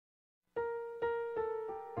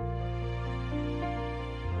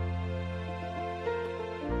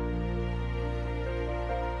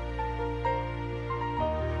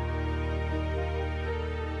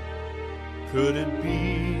Could it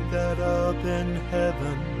be that up in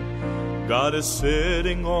heaven God is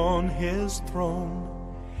sitting on his throne,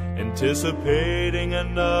 anticipating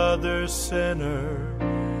another sinner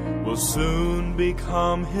will soon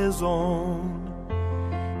become his own?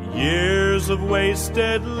 Years of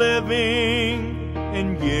wasted living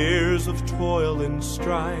and years of toil and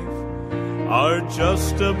strife are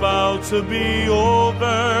just about to be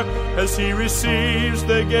over as he receives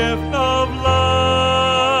the gift of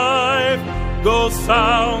life. Go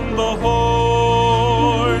sound the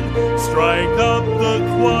horn, strike up the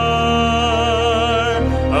choir.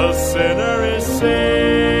 A sinner is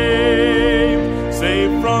saved,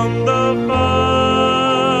 saved from the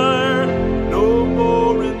fire. No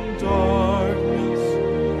more in darkness,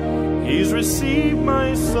 he's received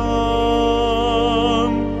my son.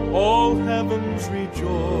 All heaven's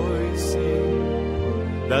rejoicing,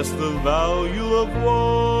 that's the value of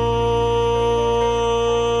one.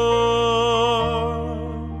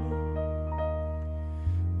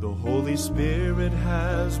 The Holy Spirit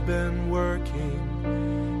has been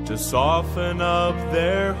working to soften up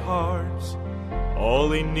their hearts. All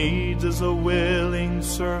he needs is a willing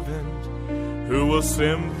servant who will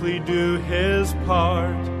simply do his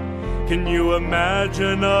part. Can you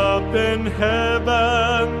imagine up in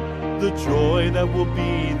heaven the joy that will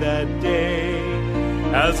be that day,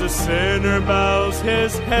 as a sinner bows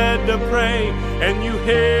his head to pray and you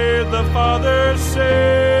hear the Father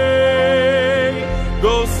say,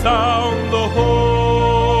 go sound the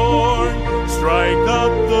horn, strike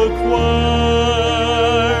up the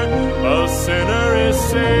choir. A sinner is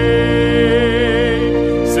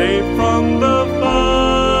saved, saved from the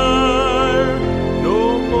fire.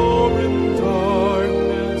 No more in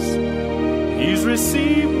darkness, he's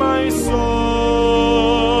received my son.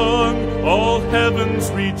 All heaven's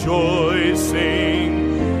rejoicing,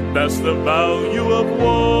 that's the value of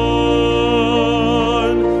one.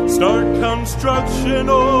 Start construction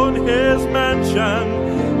on his mansion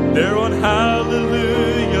there on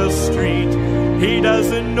Hallelujah Street. He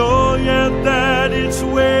doesn't know yet that it's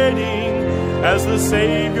waiting as the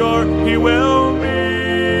Savior he will meet.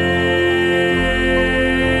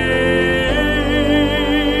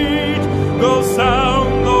 Go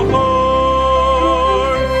sound the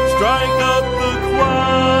horn, strike up the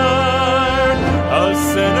choir. A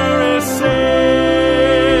sinner is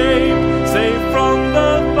saved, saved from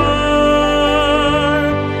the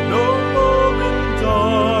fire. No more in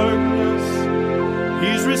darkness,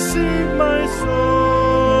 he's received my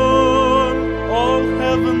son. All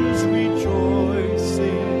heaven's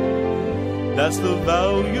rejoicing, that's the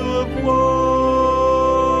value of one.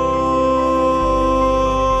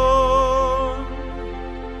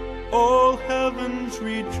 All heaven's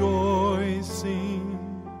rejoicing,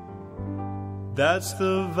 that's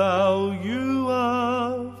the value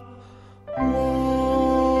of one.